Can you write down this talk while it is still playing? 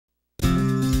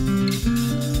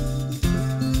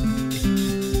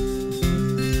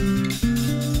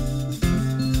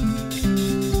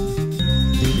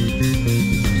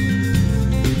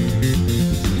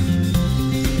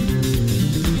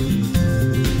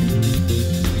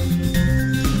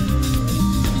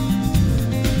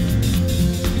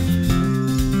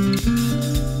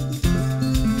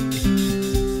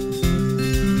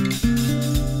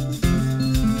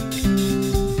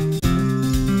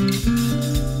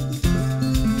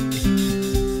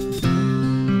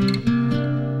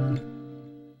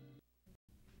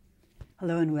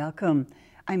and welcome.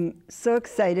 I'm so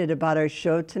excited about our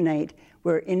show tonight.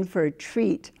 We're in for a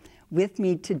treat. With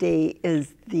me today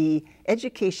is the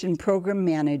Education Program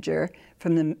Manager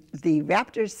from the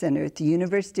Raptor Center at the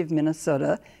University of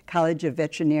Minnesota College of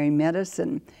Veterinary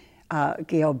Medicine.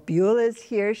 Gail Buhl is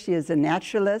here. She is a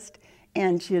naturalist,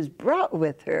 and she has brought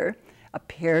with her a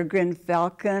peregrine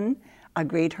falcon, a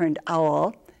great horned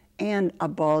owl, and a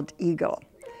bald eagle.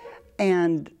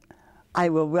 And I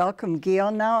will welcome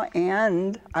Gail now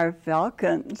and our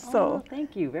falcon. So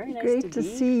thank you. Very nice great to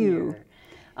see you.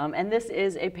 And this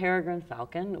is a peregrine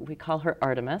falcon. We call her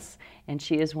Artemis, and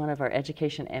she is one of our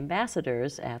education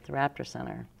ambassadors at the Raptor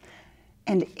Center.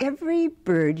 And every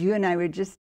bird, you and I were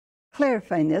just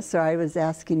clarifying this, so I was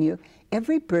asking you,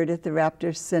 every bird at the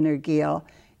Raptor Center, Gail,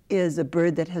 is a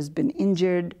bird that has been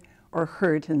injured or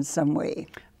hurt in some way.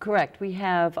 Correct. We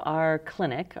have our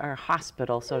clinic, our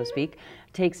hospital, so to speak,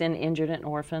 takes in injured and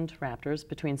orphaned raptors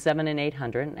between 700 and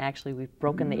 800. And actually, we've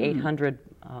broken the 800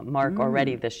 mark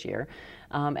already this year.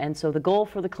 And so the goal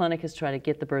for the clinic is to try to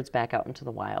get the birds back out into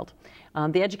the wild.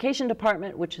 The education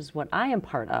department, which is what I am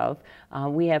part of,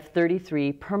 we have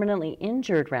 33 permanently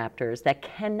injured raptors that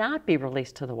cannot be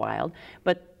released to the wild,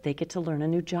 but they get to learn a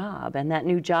new job, and that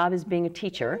new job is being a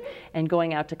teacher and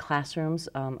going out to classrooms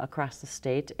across the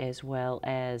state, as well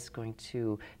as going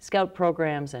to scout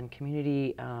programs and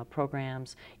community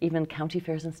programs, even county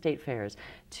fairs and state fairs,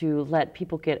 to let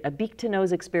people get a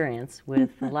beak-to-nose experience with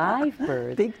live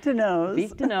birds. Beak-to-nose.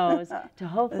 Beak-to-nose, to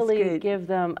hopefully give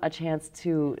them a chance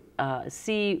to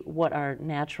see what our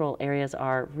natural areas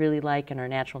are really like and our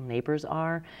natural neighbors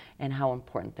are, and how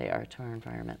important they are to our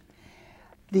environment.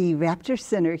 The Raptor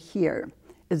Center here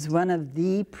is one of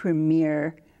the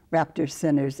premier raptor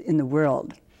centers in the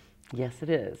world. Yes, it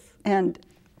is. And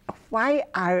why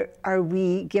are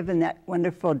we given that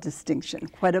wonderful distinction?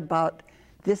 What about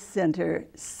this center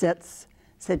sets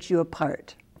you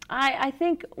apart? I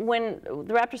think when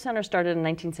the Raptor Center started in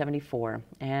 1974,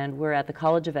 and we're at the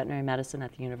College of Veterinary Medicine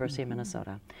at the University of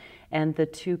Minnesota, and the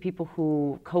two people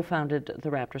who co-founded the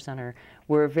Raptor Center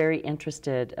were very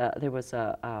interested. There was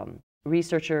a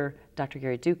researcher, Dr.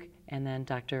 Gary Duke, and then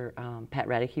Dr. Pat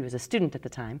Reddick. He was a student at the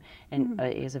time, and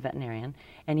he is a veterinarian,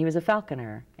 and he was a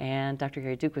falconer. And Dr.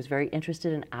 Gary Duke was very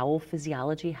interested in owl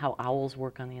physiology, how owls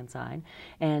work on the inside.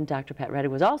 And Dr. Pat Reddick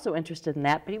was also interested in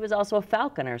that, but he was also a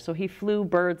falconer, so he flew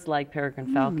birds like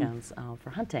peregrine falcons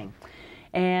for hunting.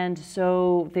 And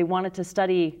so they wanted to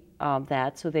study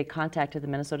that, so they contacted the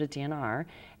Minnesota DNR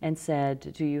and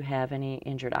said, do you have any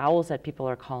injured owls that people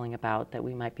are calling about that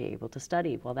we might be able to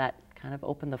study? Well, that kind of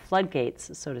opened the floodgates,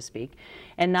 so to speak.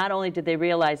 And not only did they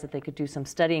realize that they could do some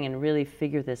studying and really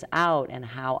figure this out and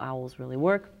how owls really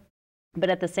work, but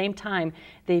at the same time,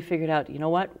 they figured out, you know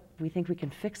what, we think we can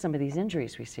fix some of these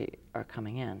injuries we see are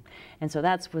coming in. And so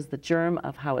that was the germ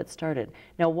of how it started.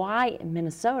 Now, why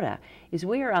Minnesota is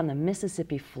we are on the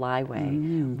Mississippi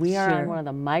Flyway. We are on one of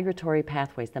the migratory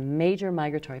pathways, the major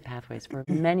migratory pathways for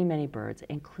many, many birds,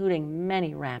 including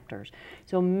many raptors.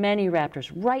 So many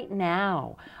raptors right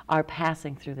now are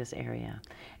passing through this area,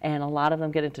 and a lot of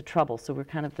them get into trouble. So we're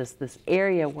kind of this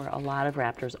area where a lot of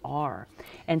raptors are.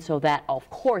 And so that, of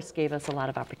course, gave us a lot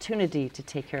of opportunity to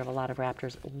take care of a lot of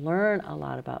raptors, learn a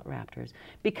lot about raptors.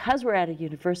 Because we're at a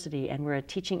university and we're a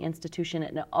teaching institution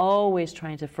and always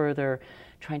trying to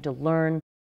learn,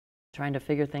 trying to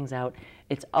figure things out,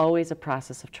 it's always a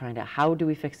process of trying to, how do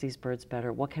we fix these birds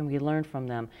better? What can we learn from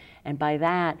them? And by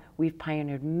that, we've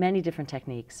pioneered many different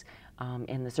techniques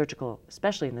in the surgical,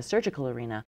 especially in the surgical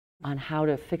arena, on how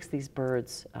to fix these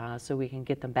birds so we can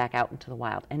get them back out into the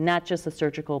wild. And not just the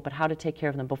surgical, but how to take care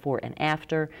of them before and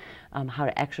after, how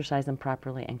to exercise them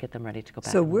properly and get them ready to go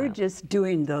back. So we're just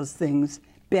doing those things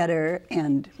better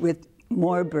and with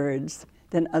more birds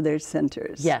than other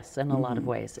centers. Yes, in a lot of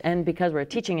ways. And because we're a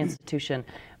teaching institution,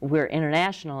 we're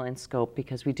international in scope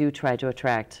because we do try to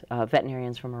attract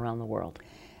veterinarians from around the world.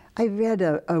 I read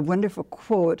a wonderful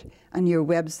quote on your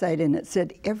website, and it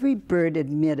said, every bird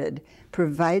admitted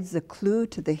provides a clue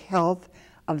to the health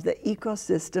of the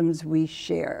ecosystems we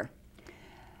share.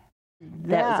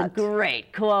 That was a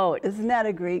great quote. Isn't that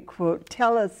a great quote?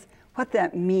 Tell us what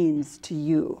that means to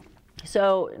you.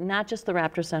 So not just the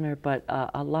Raptor Center, but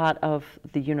a lot of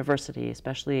the university,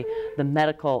 especially the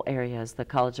medical areas, the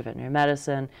College of Veterinary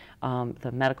Medicine,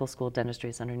 the medical school of dentistry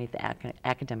is underneath the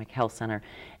Academic Health Center.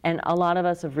 And a lot of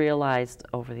us have realized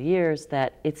over the years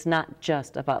that it's not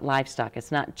just about livestock,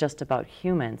 it's not just about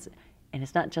humans, and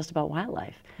it's not just about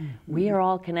wildlife. We are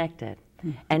all connected.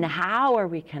 And how are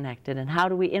we connected, and how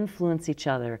do we influence each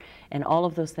other? And all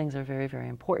of those things are very, very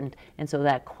important. And so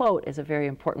that quote is a very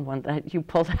important one that you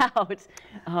pulled out,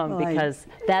 because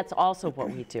that's also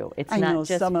what we do. It's not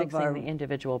just fixing the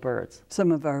individual birds.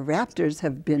 Some of our raptors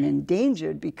have been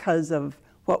endangered because of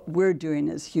what we're doing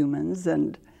as humans,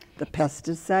 and the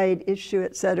pesticide issue,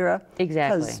 et cetera.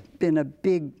 Exactly. Has been a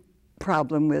big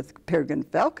problem with peregrine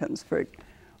falcons for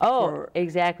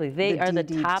exactly. They are the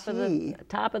DDT.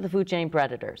 top of the food chain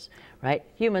predators, right?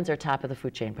 Humans are top of the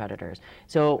food chain predators.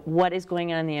 So what is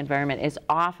going on in the environment is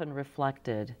often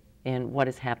reflected in what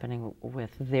is happening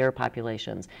with their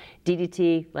populations.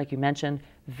 DDT, like you mentioned,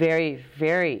 very,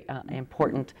 very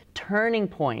important turning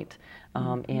point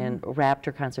in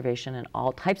raptor conservation and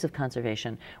all types of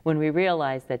conservation, when we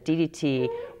realized that DDT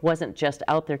wasn't just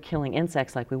out there killing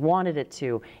insects like we wanted it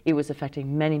to, it was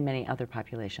affecting many, many other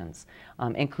populations,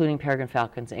 including peregrine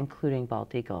falcons, including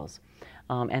bald eagles.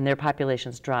 And their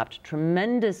populations dropped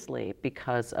tremendously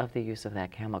because of the use of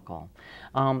that chemical.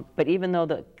 But even though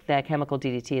that chemical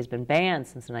DDT has been banned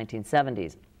since the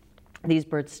 1970s, these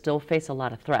birds still face a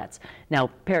lot of threats. Now,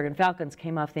 peregrine falcons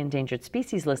came off the endangered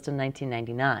species list in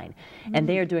 1999, and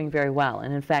they are doing very well.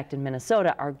 And in fact, in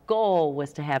Minnesota, our goal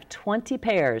was to have 20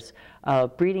 pairs,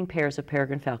 breeding pairs of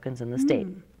peregrine falcons in the state.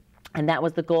 And that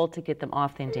was the goal, to get them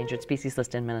off the endangered species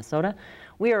list in Minnesota.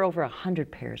 We are over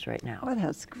 100 pairs right now. Oh,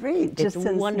 that's great. Just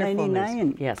since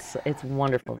 '99. Yes, it's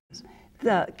wonderful news.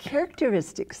 The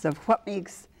characteristics of what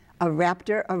makes a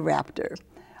raptor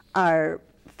are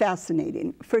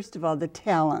fascinating. First of all, the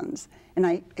talons. And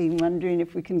I'm wondering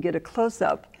if we can get a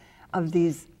close-up of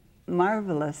these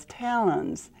marvelous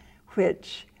talons,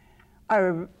 which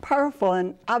are powerful.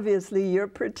 And obviously, you're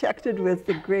protected with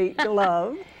the great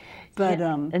glove. But,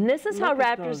 and this is how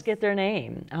raptors get their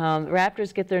name.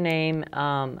 Raptors get their name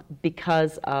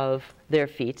because of their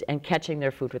feet and catching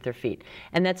their food with their feet.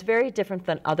 And that's very different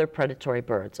than other predatory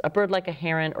birds. A bird like a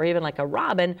heron or even like a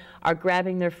robin are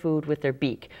grabbing their food with their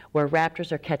beak, where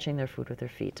raptors are catching their food with their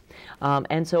feet.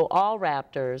 And so all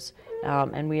raptors,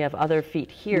 and we have other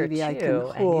feet here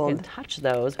too, and you can touch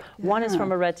those. One is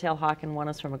from a red-tailed hawk and one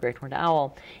is from a great horned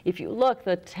owl. If you look,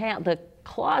 the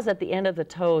claws at the end of the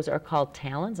toes are called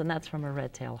talons, and that's from a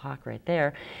red-tailed hawk right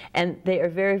there. And they are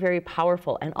very, very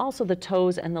powerful. And also the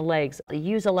toes and the legs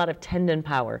use a lot of tendon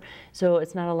power, so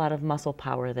it's not a lot of muscle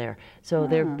power there. So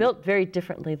they're built very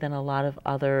differently than a lot of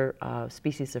other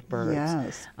species of birds.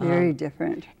 Yes, very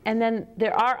different. And then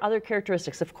there are other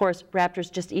characteristics. Of course,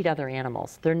 raptors just eat other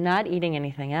animals. They're not eating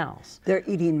anything else. They're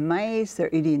eating mice, they're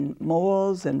eating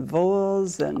moles and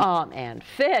voles and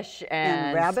fish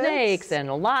and rabbits, snakes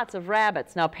and lots of rabbits.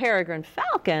 Now, peregrine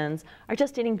falcons are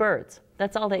just eating birds.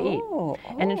 That's all they eat.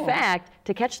 And in fact,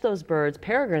 to catch those birds,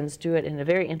 peregrines do it in a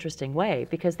very interesting way,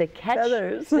 because they catch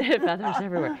feathers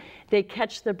everywhere. They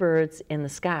catch the birds in the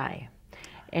sky.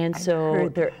 And so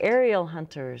they're aerial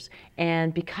hunters,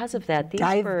 and because of that, these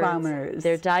birds,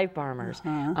 they're dive bombers.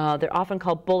 They're often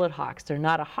called bullet hawks. They're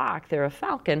not a hawk, they're a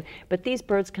falcon, but these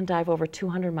birds can dive over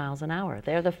 200 miles an hour.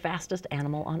 They're the fastest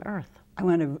animal on Earth. I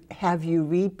want to have you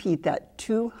repeat that: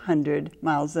 200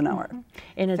 miles an hour.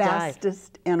 In a dive.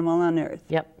 Fastest animal on Earth.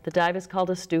 Yep, the dive is called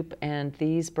a stoop, and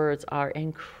these birds are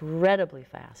incredibly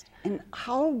fast. And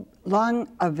how long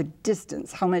of a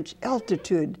distance, how much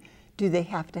altitude do they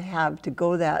have to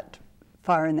go that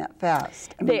far and that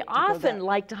fast? They often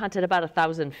like to hunt at about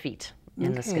 1,000 feet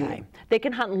in the sky. They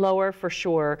can hunt lower for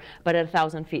sure, but at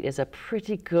 1,000 feet is a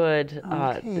pretty good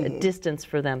distance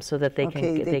for them, so that they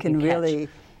can really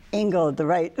angle the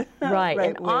right right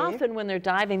and way. Often when they're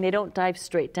diving, they don't dive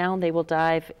straight down. They will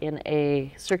dive in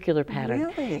a circular pattern.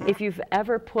 Really? If you've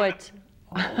ever put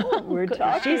we're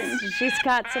talking. She's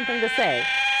got something to say.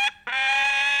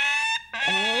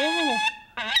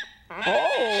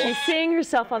 She's seeing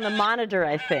herself on the monitor,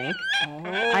 I think.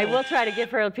 I will try to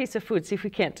give her a piece of food, see if we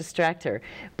can't distract her.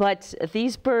 But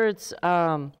these birds,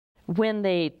 when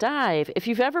they dive, if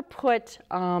you've ever put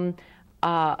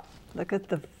look at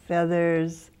the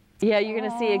feathers. Yeah, you're going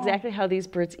to see exactly how these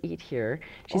birds eat here.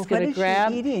 She's going to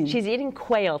grab. She's eating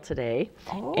quail today,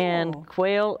 and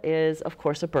quail is, of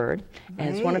course, a bird, and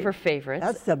it's one of her favorites.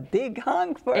 That's a big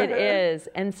hunk for her. It is,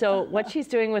 and so what she's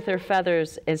doing with her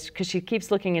feathers is, because she keeps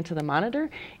looking into the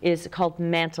monitor, is called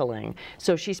mantling.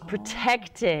 So she's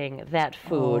protecting that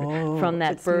food from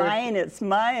that bird. It's mine. It's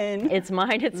mine. It's mine.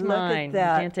 Look at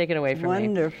that. You can't take it away from me.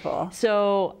 Wonderful.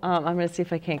 So I'm going to see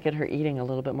if I can't get her eating a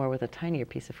little bit more with a tinier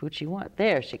piece of food she wants.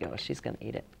 There she goes. She's going to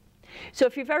eat it. So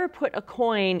if you've ever put a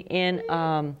coin in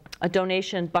a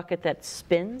donation bucket that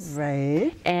spins,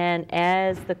 right, and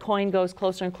as the coin goes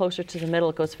closer and closer to the middle,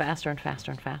 it goes faster and faster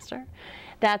and faster,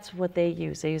 That's what they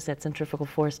use. They use that centrifugal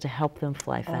force to help them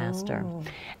fly faster.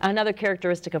 Another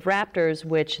characteristic of raptors,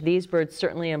 which these birds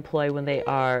certainly employ when they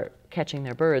are catching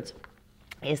their birds,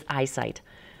 is eyesight.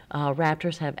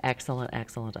 Raptors have excellent,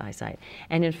 excellent eyesight.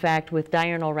 And in fact, with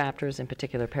diurnal raptors, in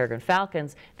particular peregrine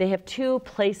falcons, they have two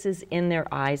places in their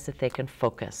eyes that they can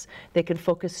focus. They can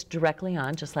focus directly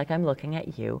on, just like I'm looking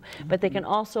at you, but they can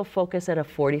also focus at a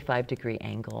 45-degree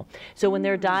angle. So when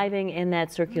they're diving in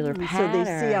that circular pattern...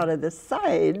 So they see out of the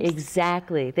sides.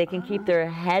 Exactly. They can keep their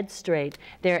head straight.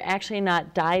 They're actually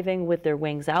not diving with their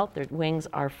wings out. Their wings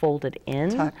are folded in.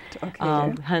 Tucked,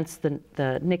 okay. Hence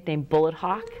the nickname bullet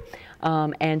hawk.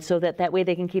 And so that way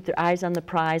they can keep their eyes on the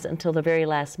prize until the very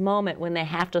last moment when they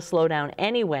have to slow down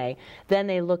anyway. Then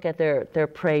they look at their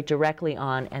prey directly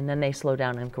on, and then they slow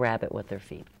down and grab it with their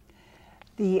feet.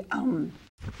 The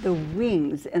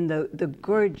wings and the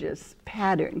gorgeous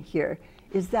pattern here,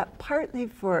 is that partly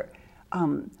for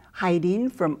hiding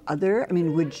from other? I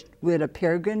mean, would a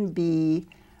peregrine be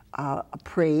a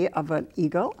prey of an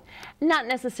eagle? Not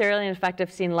necessarily. In fact,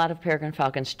 I've seen a lot of peregrine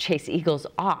falcons chase eagles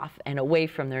off and away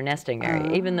from their nesting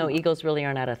area, even though eagles really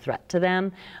are not a threat to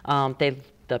them.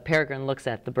 The peregrine looks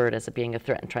at the bird as being a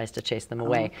threat and tries to chase them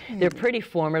away. They're pretty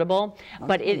formidable,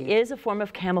 but it is a form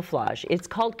of camouflage. It's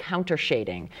called counter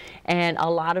shading, and a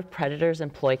lot of predators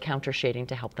employ counter shading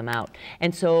to help them out.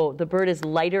 And so the bird is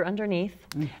lighter underneath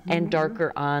and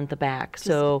darker on the back.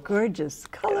 So gorgeous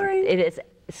coloring. It is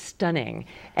stunning.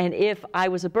 And if I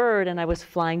was a bird and I was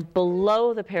flying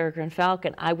below the peregrine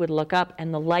falcon, I would look up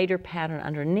and the lighter pattern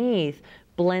underneath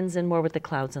blends in more with the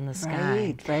clouds in the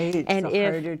sky. Right. And so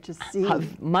harder to see.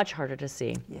 Much harder to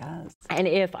see. Yes. And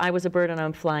if I was a bird and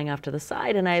I'm flying off to the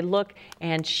side and I look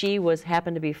and she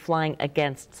happened to be flying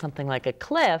against something like a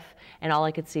cliff and all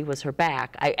I could see was her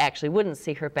back, I actually wouldn't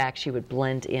see her back. She would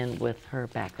blend in with her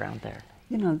background there.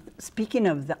 You know, speaking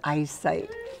of the eyesight,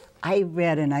 I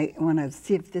read, and I want to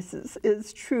see if this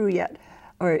is true yet,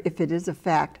 or if it is a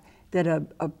fact, that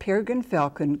a peregrine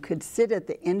falcon could sit at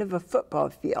the end of a football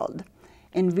field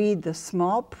and read the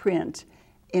small print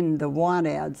in the want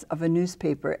ads of a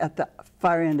newspaper at the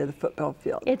far end of the football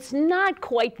field. It's not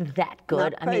quite that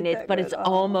good. But it's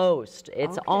almost.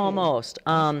 It's almost.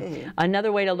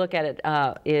 Another way to look at it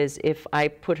is if I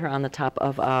put her on the top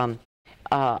of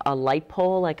a light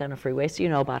pole, like on a freeway, so you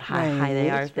know about how high they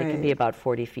are. They can be about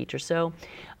 40 feet or so.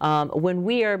 When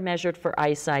we are measured for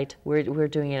eyesight, we're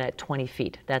doing it at 20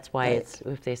 feet. That's why it's,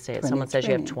 if they say it, someone says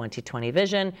you have 20/20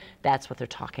 vision, that's what they're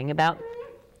talking about.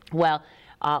 Well,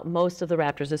 most of the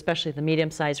raptors, especially the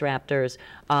medium-sized raptors,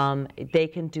 they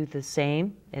can do the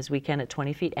same as we can at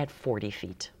 20 feet at 40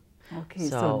 feet. Okay,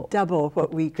 so double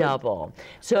what we could. Double.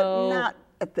 So but not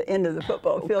at the end of the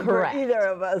football field for either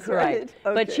of us, right?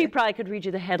 Okay. But she probably could read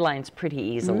you the headlines pretty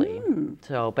easily.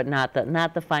 So, but not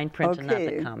the fine print and not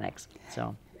the comics.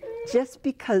 So, just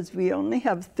because we only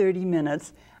have 30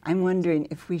 minutes, I'm wondering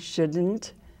if we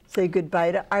shouldn't say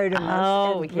goodbye to Artemis.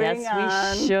 Oh, and bring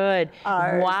yes, we should.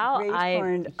 Our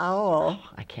great-horned owl. Oh,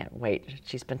 I can't wait.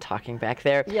 She's been talking back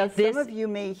there. Yes, some of you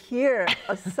may hear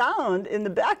a sound in the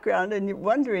background, and you're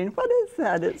wondering, what is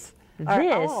that? It's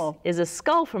This is a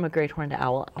skull from a great horned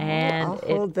owl, and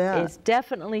it is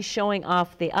definitely showing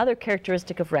off the other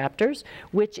characteristic of raptors,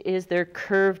 which is their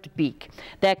curved beak.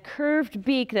 That curved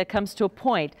beak that comes to a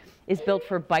point is built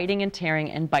for biting and tearing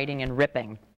and biting and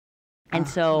ripping. And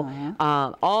so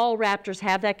all raptors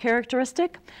have that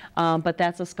characteristic, but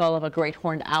that's a skull of a great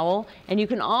horned owl. And you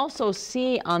can also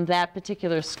see on that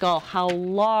particular skull how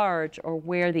large or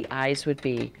where the eyes would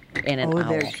be in an owl. Oh,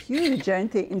 they're huge,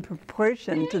 aren't they, in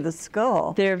proportion to the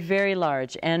skull? They're very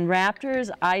large. And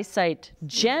raptors' eyesight,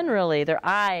 generally, their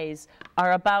eyes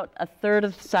are about a third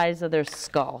of the size of their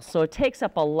skull. So it takes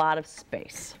up a lot of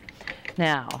space.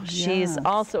 Now, she's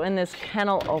also in this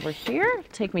kennel over here.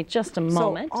 Take me just a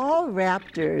moment. So all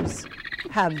raptors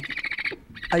have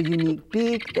a unique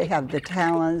beak, they have the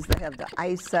talons, they have the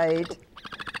eyesight.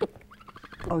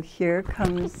 Oh, here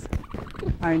comes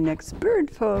our next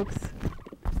bird, folks.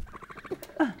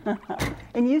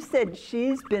 And you said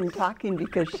she's been talking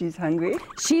because she's hungry?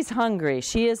 She's hungry.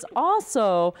 She is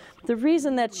also, the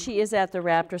reason that she is at the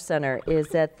Raptor Center is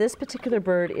that this particular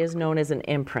bird is known as an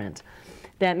imprint.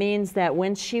 That means that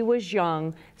when she was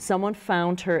young, someone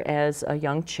found her as a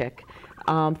young chick,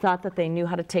 thought that they knew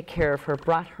how to take care of her,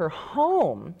 brought her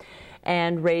home,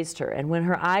 and raised her. And when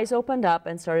her eyes opened up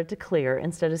and started to clear,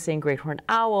 instead of seeing great horned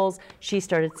owls, she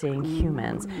started seeing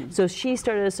humans. So she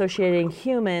started associating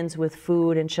humans with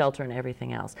food and shelter and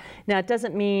everything else. Now, it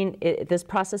doesn't mean, this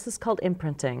process is called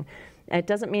imprinting. It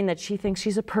doesn't mean that she thinks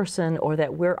she's a person or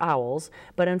that we're owls,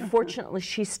 but unfortunately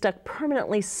she's stuck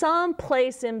permanently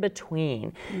someplace in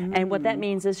between. And what that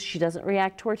means is she doesn't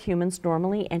react toward humans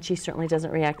normally, and she certainly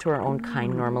doesn't react to her own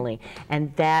kind normally.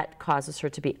 And that causes her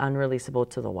to be unreleasable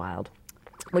to the wild,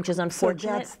 which is unfortunate.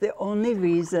 So that's the only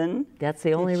reason. That's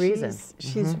the only reason.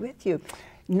 She's with you.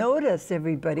 Notice,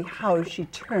 everybody, how she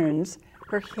turns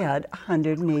her head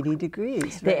 180 degrees.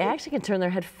 Right? They actually can turn their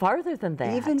head farther than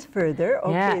that. Even further?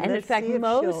 Okay, yeah, and in fact, see if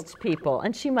most people,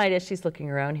 and she might as she's looking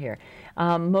around here,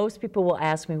 most people will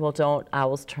ask me, well, don't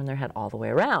owls turn their head all the way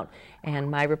around? And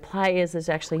my reply is there's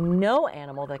actually no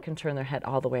animal that can turn their head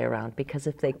all the way around, because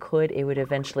if they could, it would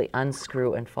eventually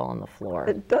unscrew and fall on the floor.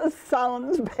 It does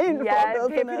sound painful,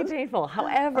 doesn't it? Pretty painful.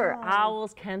 However,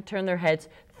 owls can turn their heads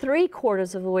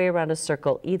 3/4 of the way around a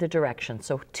circle either direction.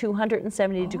 So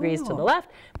 270 degrees to the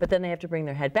left, but then they have to bring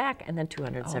their head back, and then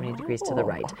 270 degrees to the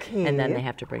right. Okay. And then they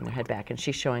have to bring their head back, and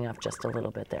she's showing off just a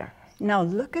little bit there. Now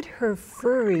look at her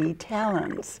furry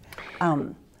talons,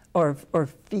 or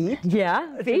feet.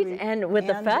 Yeah, feet and with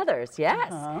the feathers,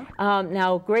 yes.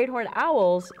 Now great horned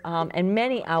owls and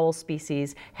many owl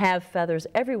species have feathers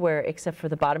everywhere except for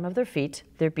the bottom of their feet,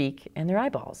 their beak, and their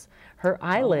eyeballs. Her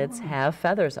eyelids have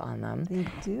feathers on them. They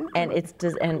do. And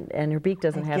and her beak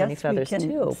doesn't have any feathers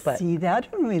too. But see that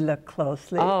when we look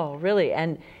closely. Oh, really?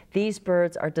 And these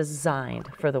birds are designed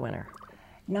for the winter.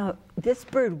 Now, this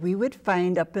bird we would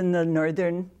find up in the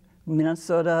northern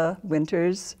Minnesota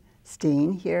winters,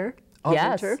 staying here all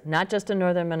winter. Not just in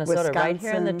northern Minnesota, Wisconsin, right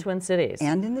here in the Twin Cities.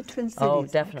 And in the Twin Cities. Oh,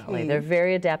 definitely. Okay. They're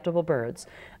very adaptable birds.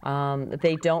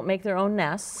 They don't make their own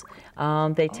nests.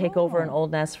 They take over an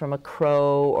old nest from a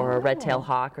crow or a red-tailed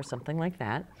hawk or something like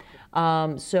that.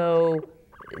 So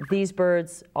these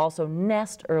birds also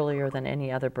nest earlier than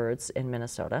any other birds in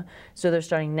Minnesota. So they're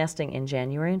starting nesting in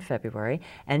January and February.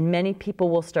 And many people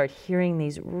will start hearing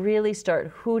these really start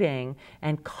hooting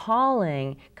and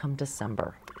calling come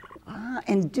December.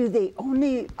 And do they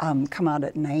only come out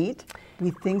at night?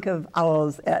 We think of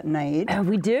owls at night.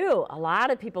 We do. A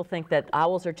lot of people think that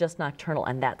owls are just nocturnal,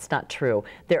 and that's not true.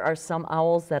 There are some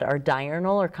owls that are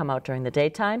diurnal or come out during the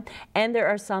daytime, and there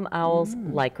are some owls,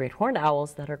 like great horned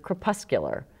owls, that are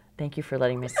crepuscular. Thank you for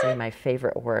letting me say my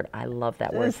favorite word. I love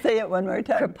that word. Say it one more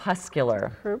time.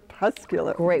 Crepuscular.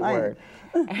 Crepuscular. Great word.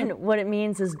 And what it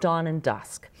means is dawn and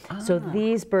dusk. So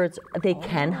these birds, they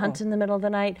can hunt in the middle of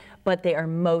the night, but they are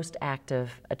most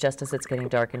active just as it's getting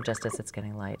dark and just as it's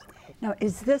getting light. Now,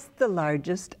 is this the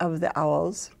largest of the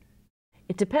owls?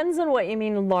 It depends on what you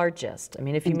mean largest. I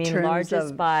mean, if you mean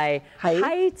largest by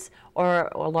height or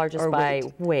largest by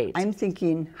weight. I'm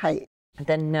thinking height.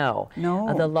 Then no.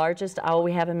 No. The largest owl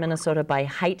we have in Minnesota by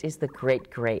height is the great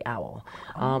gray owl,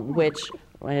 which,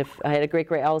 if I had a great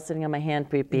gray owl sitting on my hand,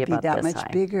 would be about that this much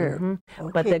high. bigger.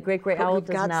 Okay. But the great gray owl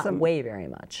does not weigh very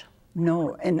much.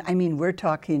 No, and I mean, we're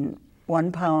talking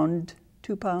 1 pound,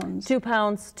 2 pounds? 2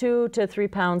 pounds, 2 to 3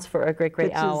 pounds for a great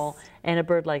gray owl, and a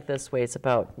bird like this weighs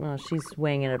about, well, she's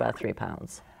weighing in about 3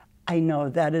 pounds. I know,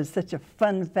 that is such a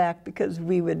fun fact, because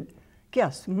we would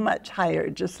guess much higher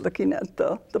just looking at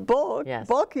the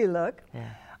bulky look.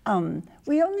 Yeah.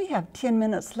 We only have 10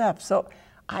 minutes left, so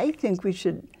I think we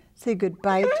should say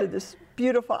goodbye to this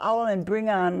beautiful owl and bring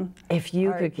on If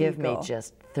you our could give me eagle.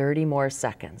 just 30 more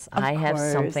seconds, I have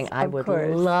something I would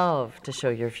love to show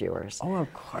your viewers. Oh,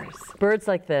 of course. Birds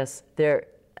like this,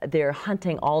 they're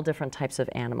hunting all different types of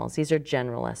animals. These are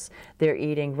generalists. They're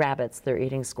eating rabbits, they're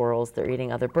eating squirrels, they're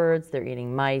eating other birds, they're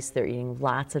eating mice, they're eating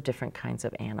lots of different kinds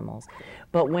of animals.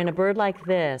 But when a bird like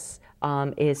this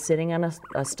is sitting on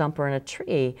a stump or in a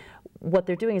tree, what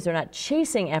they're doing is they're not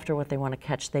chasing after what they want to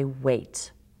catch, they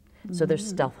wait. So they're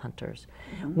stealth hunters.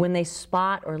 When they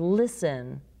spot or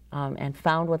listen and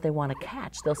found what they want to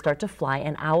catch, they'll start to fly,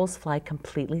 and owls fly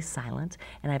completely silent.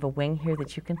 And I have a wing here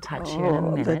that you can touch here in a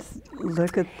minute.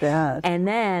 Look at that. And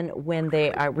then when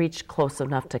they reach close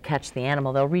enough to catch the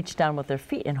animal, they'll reach down with their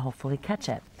feet and hopefully catch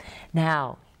it.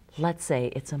 Now, let's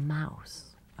say it's a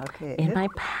mouse. Okay. In my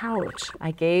pouch, I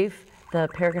gave the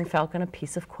Peregrine Falcon a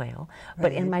piece of quail,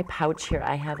 but in my pouch here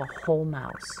I have a whole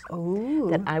mouse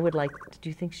that I would like. Do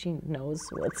you think she knows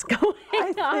what's going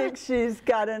on? I think she's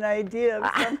got an idea of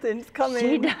something's coming.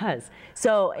 She does.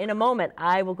 So in a moment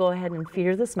I will go ahead and feed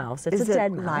her this mouse. It's a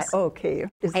dead mouse. Okay.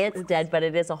 It's dead, but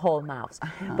it is a whole mouse.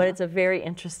 But it's a very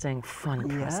interesting, fun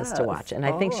process to watch, and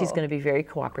I think she's going to be very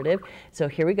cooperative. So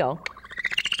here we go.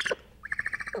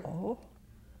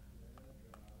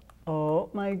 Oh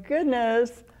my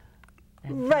goodness.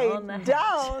 And right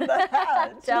down the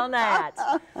hatch. Down the hatch.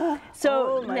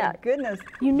 So oh my goodness.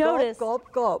 You notice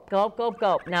gulp, gulp, gulp, gulp,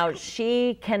 gulp. Now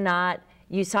she cannot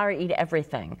you saw her eat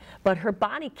everything, but her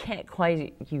body can't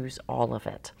quite use all of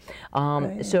it.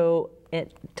 So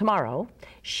tomorrow,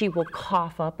 she will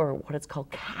cough up, or what it's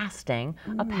called casting,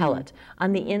 a pellet.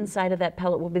 On the inside of that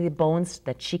pellet will be the bones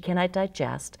that she cannot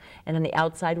digest, and on the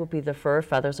outside will be the fur,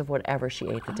 feathers of whatever she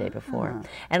ate the day before.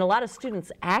 And a lot of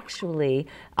students actually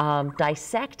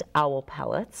dissect owl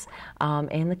pellets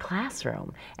in the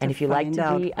classroom. And if you like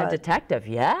to be a detective,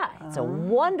 it's a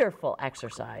wonderful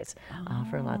exercise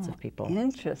for lots of people.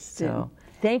 Interesting. So,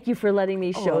 thank you for letting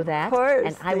me show that. Of course,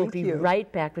 and I will be right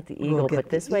back with the eagle. But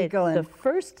this way, the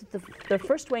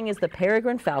first wing is the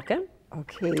Peregrine Falcon.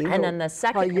 Okay. And then the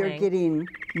second you're wing getting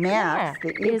Max, the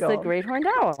eagle, is the great horned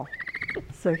owl.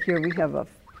 So here we have a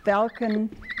falcon,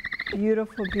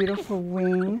 beautiful, beautiful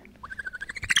wing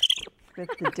with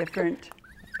the different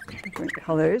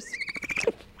colors.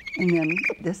 And then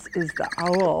this is the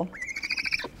owl.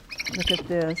 Look at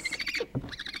this.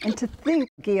 And to think,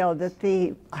 Gail, that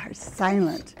they are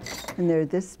silent and they're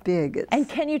this big. And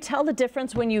can you tell the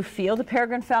difference when you feel the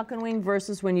Peregrine Falcon wing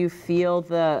versus when you feel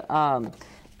the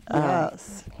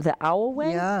the owl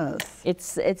wing? Yes.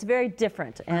 It's very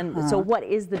different. And so what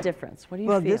is the difference? What do you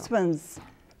feel? Well, this one's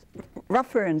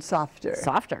rougher and softer.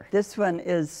 Softer. This one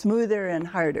is smoother and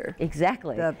harder.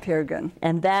 Exactly. The Peregrine.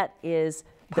 And that is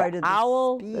part the of the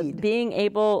owl speed. being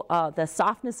able, the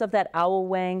softness of that owl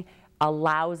wing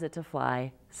allows it to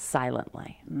fly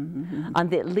silently. On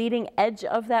the leading edge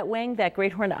of that wing, that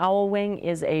great horned owl wing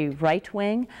is a right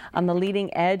wing. On the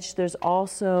leading edge, there's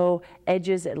also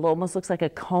edges, it almost looks like a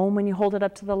comb when you hold it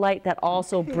up to the light, that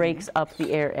also breaks up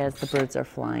the air as the birds are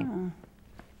flying.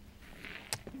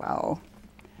 Wow.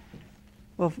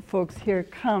 Well, folks, here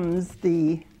comes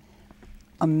the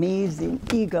amazing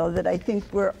eagle that I think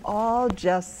we're all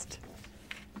just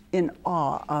in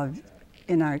awe of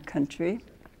in our country.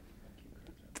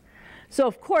 So,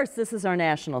 of course, this is our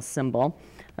national symbol,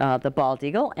 the bald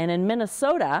eagle. And in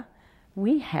Minnesota,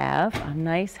 we have a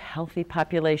nice, healthy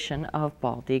population of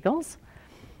bald eagles.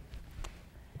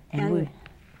 And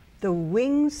the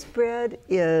wing spread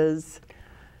is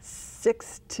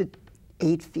 6 to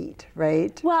 8 feet,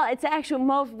 right? Well, it's actually,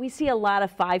 we see a lot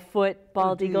of 5-foot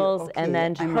bald eagles, and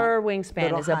then her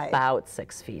wingspan is about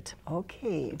 6 feet.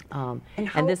 Okay.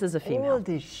 And this is a female. How old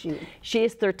is she? She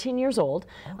is 13 years old,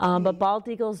 but bald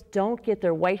eagles don't get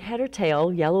their white head or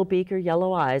tail, yellow beak or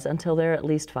yellow eyes until they're at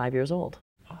least 5 years old.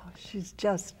 Oh, she's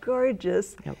just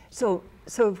gorgeous. Yep. So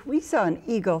if we saw an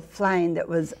eagle flying that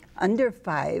was under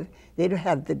 5, they'd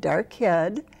have the dark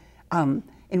head, and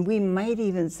we might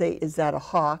even say, is that a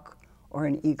hawk or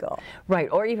an eagle? Right,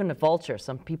 or even a vulture.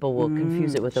 Some people will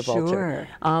confuse it with a vulture.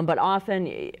 But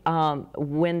often,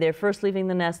 when they're first leaving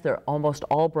the nest, they're almost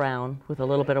all brown with a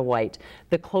little bit of white.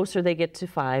 The closer they get to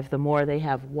 5, the more they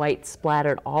have white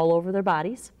splattered all over their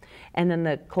bodies. And then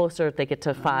the closer they get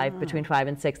to 5, between 5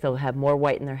 and 6, they'll have more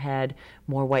white in their head,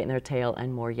 more white in their tail,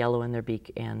 and more yellow in their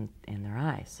beak and in their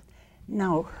eyes.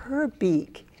 Now, her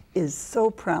beak is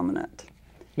so prominent.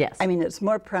 Yes. I mean, it's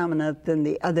more prominent than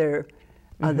the other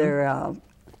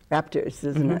raptors,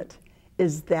 isn't it?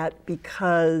 Is that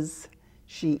because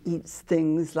she eats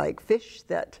things like fish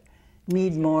that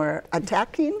need more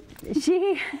attacking?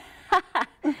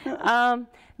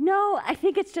 No, I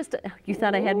think it's just, you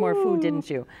thought I had more food, didn't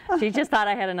you? She just thought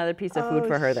I had another piece of food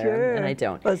for her there, and I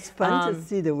don't. Well, it's fun to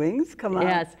see the wings come out.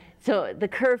 Yes. So the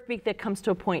curved beak that comes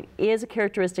to a point is a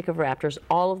characteristic of raptors.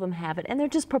 All of them have it, and they're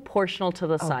just proportional to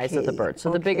the size of the bird.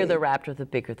 So the bigger the raptor, the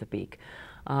bigger the beak.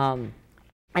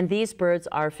 And these birds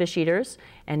are fish eaters,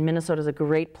 and Minnesota is a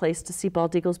great place to see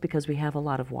bald eagles because we have a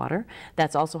lot of water.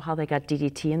 That's also how they got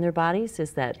DDT in their bodies,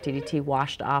 is that DDT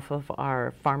washed off of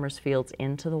our farmers' fields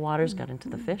into the waters, got into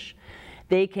the fish.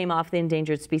 They came off the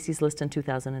endangered species list in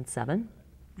 2007.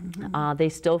 They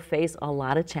still face a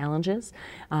lot of challenges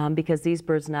because these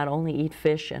birds not only eat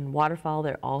fish and waterfowl,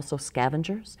 they're also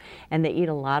scavengers, and they eat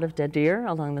a lot of dead deer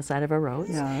along the side of our roads.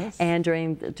 Yes. And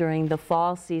during the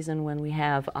fall season, when we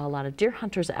have a lot of deer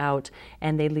hunters out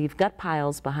and they leave gut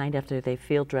piles behind after they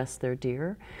field dress their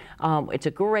deer, it's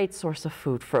a great source of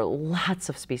food for lots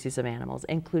of species of animals,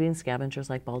 including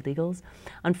scavengers like bald eagles.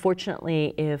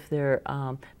 Unfortunately, if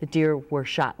the deer were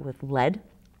shot with lead,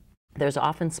 there's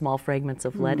often small fragments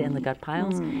of lead in the gut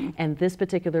piles. And this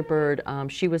particular bird,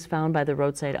 she was found by the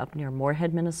roadside up near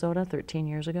Moorhead, Minnesota 13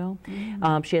 years ago.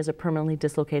 She has a permanently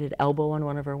dislocated elbow on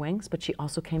one of her wings, but she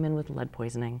also came in with lead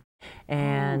poisoning.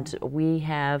 And we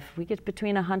get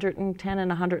between 110 and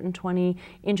 120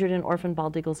 injured and orphaned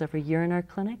bald eagles every year in our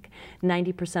clinic.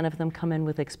 90% of them come in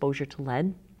with exposure to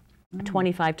lead.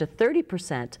 25 to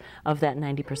 30% of that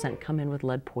 90% come in with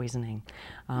lead poisoning.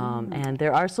 And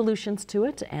there are solutions to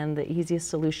it, and the easiest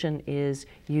solution is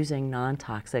using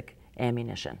non-toxic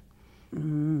ammunition.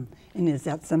 And is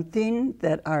that something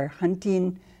that our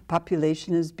hunting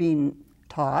population is being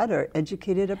taught or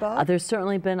educated about? There's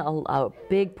certainly been a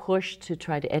big push to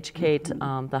try to educate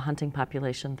the hunting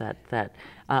population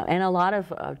and a lot of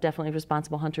definitely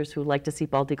responsible hunters who like to see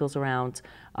bald eagles around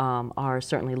are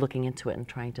certainly looking into it and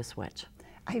trying to switch.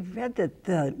 I read that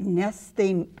the nests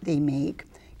they make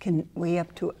can weigh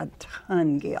up to a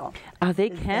ton, Gail.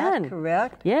 They can. Is that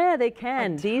correct? Yeah, they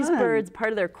can. These birds, part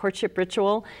of their courtship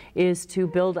ritual is to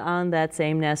build on that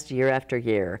same nest year after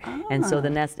year. And so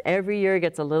the nest every year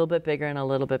gets a little bit bigger and a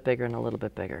little bit bigger and a little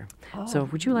bit bigger. So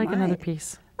would you like another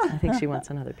piece? I think she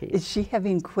wants another piece. Is she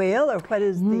having quail or what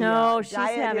is the No, she's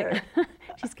diet having, here?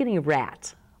 she's getting a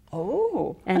rat.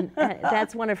 Oh. And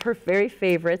that's one of her very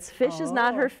favorites. Fish is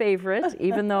not her favorite,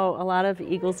 even though a lot of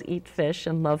eagles eat fish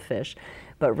and love fish.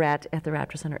 But rat at the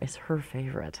Raptor Center is her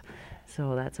favorite.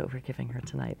 So that's what we're giving her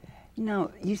tonight. Now,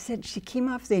 you said she came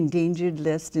off the endangered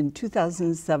list in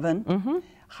 2007.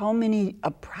 How many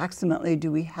approximately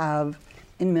do we have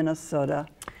in Minnesota?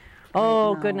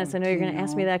 Oh, right goodness, I know you're going to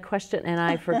ask me that question, and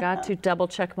I forgot to double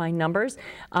check my numbers.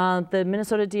 The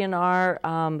Minnesota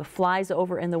DNR flies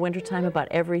over in the wintertime about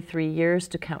every 3 years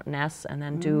to count nests and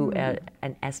then do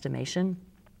an estimation.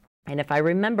 And if I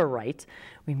remember right,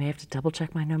 we may have to double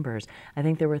check my numbers. I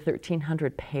think there were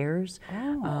 1,300 pairs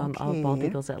of bald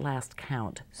eagles at last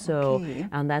count. So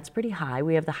that's pretty high.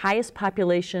 We have the highest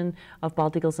population of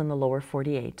bald eagles in the lower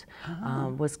 48.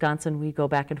 Wisconsin, we go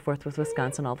back and forth with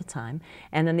Wisconsin all the time.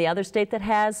 And then the other state that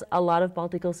has a lot of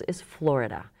bald eagles is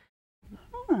Florida,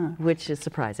 which is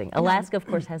surprising. Alaska, of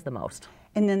course, has the most.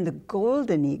 And then the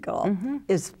golden eagle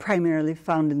is primarily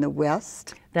found in the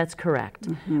west? That's correct.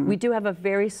 We do have a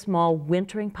very small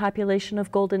wintering population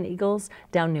of golden eagles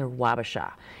down near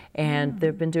Wabasha. And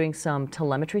they've been doing some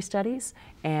telemetry studies,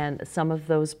 and some of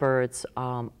those birds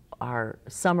are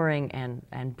summering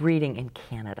and breeding in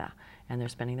Canada, and they're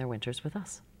spending their winters with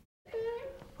us.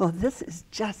 Well, this is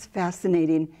just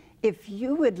fascinating. If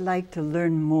you would like to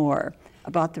learn more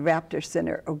about the Raptor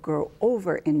Center or go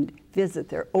over and visit,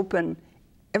 they're open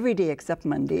every day except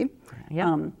Monday.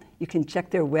 You can check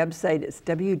their website. It's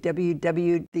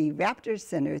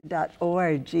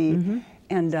www.theraptorcenter.org.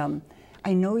 And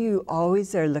I know you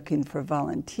always are looking for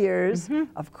volunteers,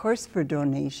 of course for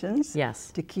donations,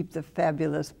 to keep the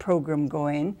fabulous program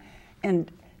going.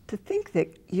 And to think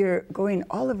that you're going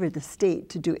all over the state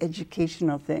to do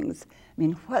educational things. I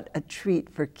mean, what a treat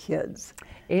for kids.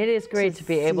 It is great to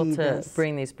be able to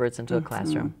bring these birds into a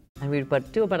classroom. And we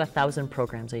do about 1,000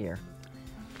 programs a year.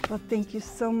 Well, thank you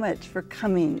so much for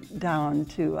coming down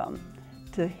to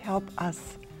help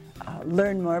us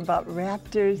learn more about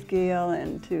raptors, Gail,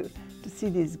 and to see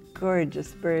these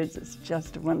gorgeous birds. It's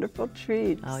just a wonderful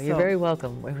treat. Oh, you're very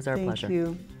welcome. It was our pleasure. Thank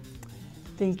you.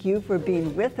 Thank you for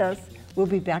being with us. We'll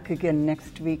be back again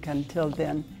next week. Until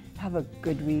then, have a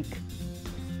good week.